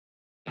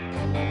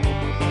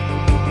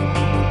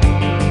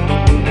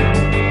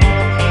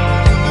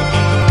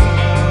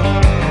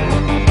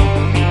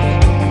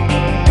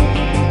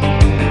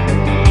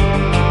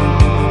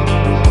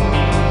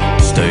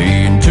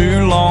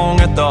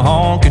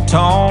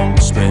long,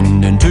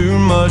 spending too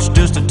much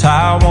just to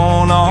tie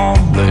one on.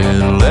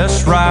 Little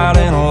less right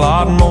and a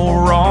lot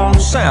more wrong.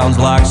 Sounds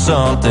like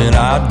something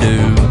I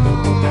do.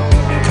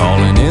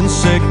 Calling in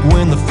sick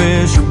when the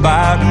fish are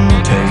biting,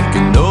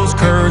 taking those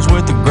curves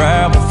with the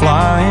gravel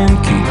flying,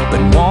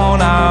 keeping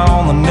one eye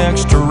on the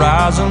next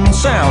horizon.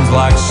 Sounds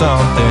like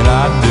something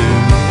I do.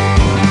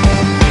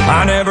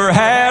 I never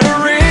had a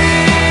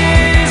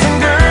reason,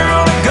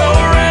 girl, to go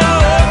around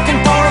looking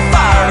for a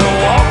fire to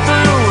walk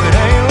through. It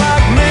ain't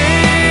like me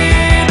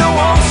to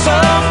want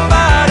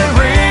somebody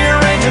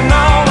rearranging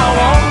all my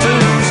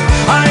want-tos.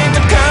 I ain't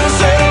the kind to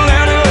settle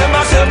down and let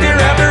myself get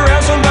wrapped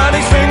around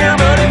somebody's finger,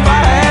 but if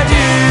I had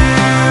you,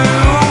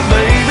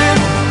 baby,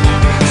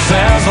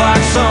 sounds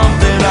like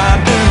something I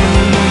do.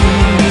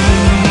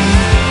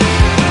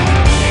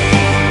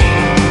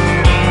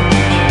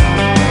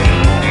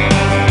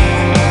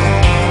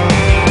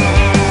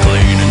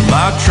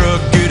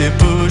 Truck, get it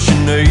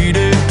pushing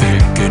 80,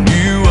 picking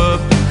you up,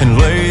 and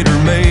later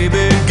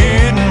maybe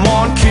getting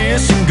one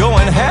kiss and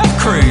going half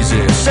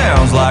crazy.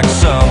 Sounds like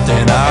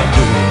something I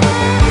do.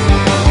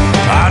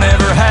 I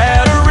never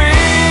had a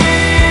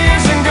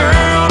reason,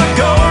 girl, to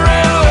go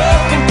around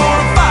looking for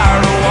a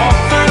fire to walk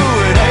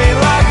through. It ain't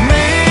like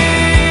me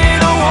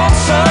to want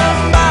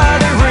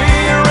somebody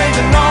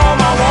rearranging all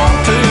my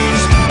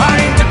want-tos.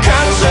 I ain't the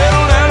kind to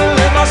settle down and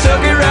let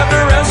myself get wrapped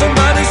around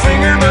somebody's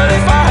finger, but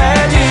if I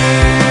had you,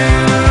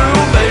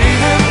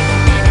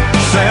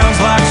 sounds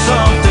like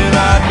something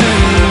I do.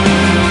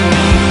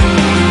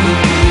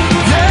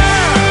 Yeah!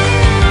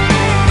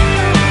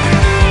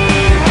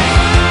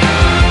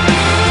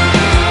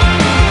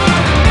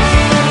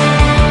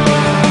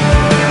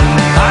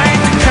 I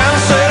ain't the kind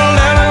to settle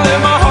down and let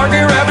my heart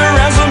get wrapped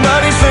around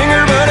somebody's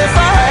finger, but if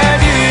I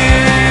had you,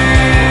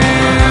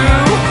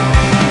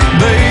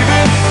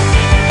 baby,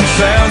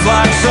 sounds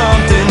like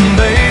something,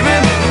 baby.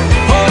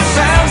 Oh, it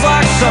sounds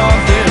like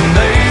something,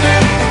 baby.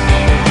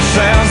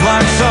 Sounds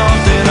like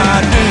something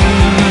I do.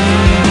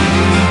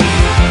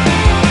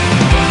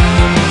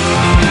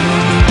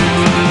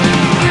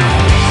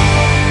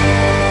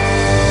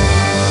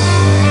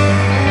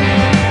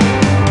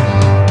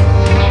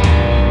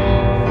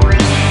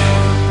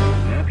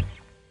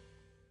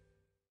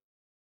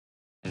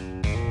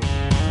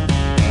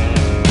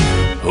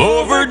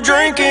 Over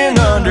drinking,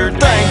 under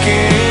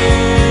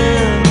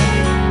thinking,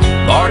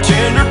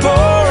 bartender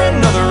pour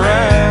another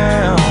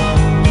round.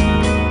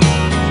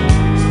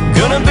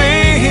 Gonna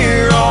be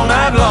here all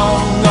night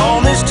long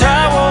on this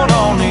Taiwan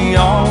on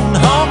neon,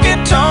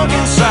 honky-tonk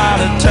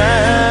inside of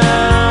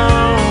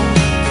town,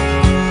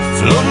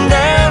 floating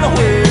down a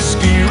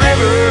whiskey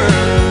river,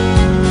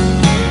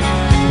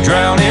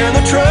 drowning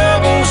the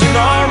troubles in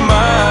our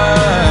minds.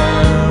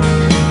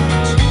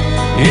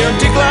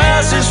 Empty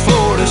glasses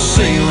floor to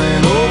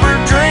ceiling, over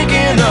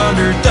drinking,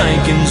 under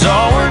thinking's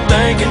all we're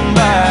thinking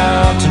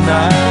about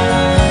tonight.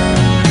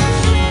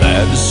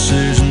 Bad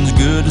decisions,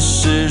 good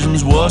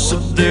decisions, what's the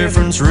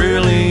difference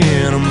really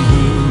in them?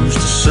 Who's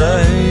to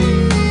say?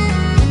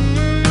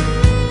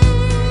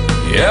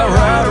 Yeah,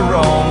 right or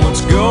wrong,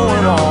 what's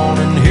going on?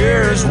 And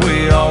here's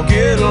we all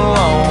get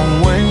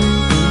along when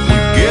we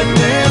get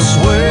this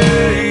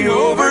way.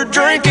 Over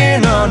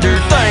drinking, under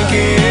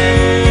thinking,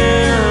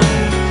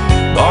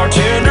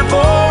 bartender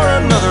pour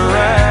another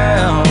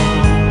round.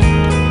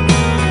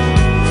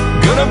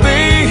 Gonna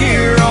be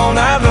here all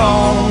night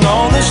long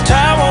on this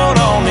Taiwan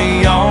on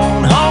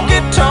neon,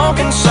 honky-tonk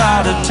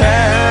inside of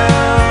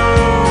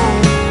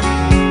town,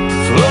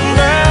 floating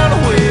down a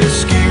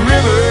whiskey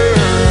river,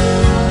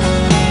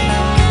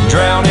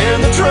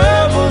 drowning the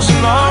troubles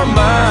in our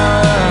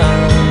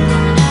minds.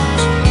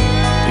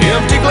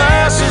 Empty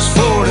glasses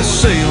floor to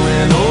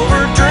ceiling,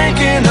 over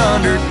drinking,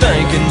 under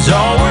thinking's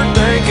all we're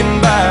thinking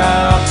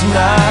about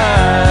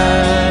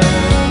tonight.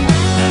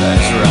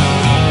 That's right.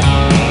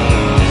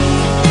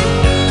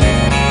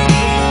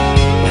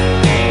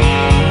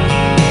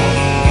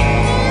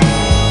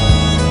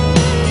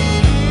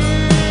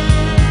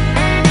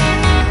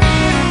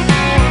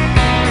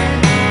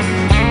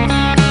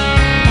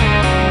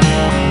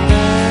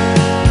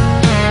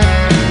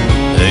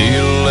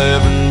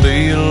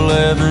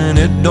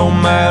 It don't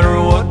matter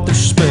what they're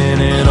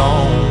spinning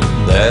on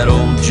that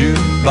old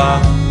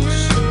jukebox.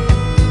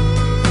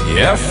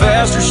 Yeah,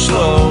 fast or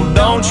slow,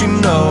 don't you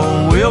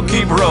know, we'll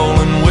keep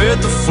rolling with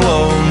the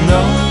flow.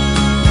 No,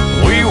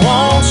 we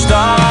won't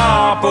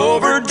stop.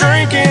 Over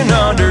drinking,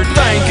 under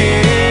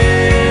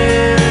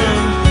thinking,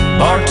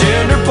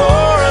 bartender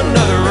pour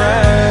another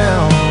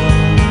round.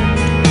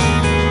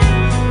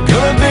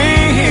 Gonna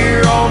be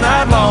here all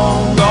night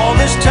long on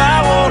this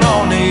Taiwan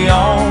on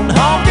neon,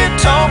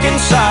 honky-tonk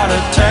inside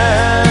of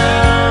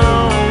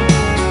town,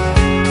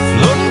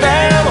 floating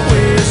down a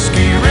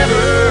whiskey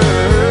river,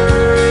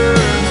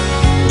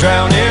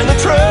 drowning the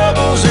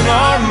troubles in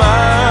our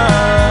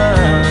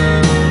minds.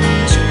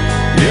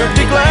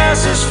 Empty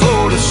glasses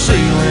floor to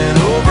ceiling,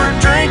 over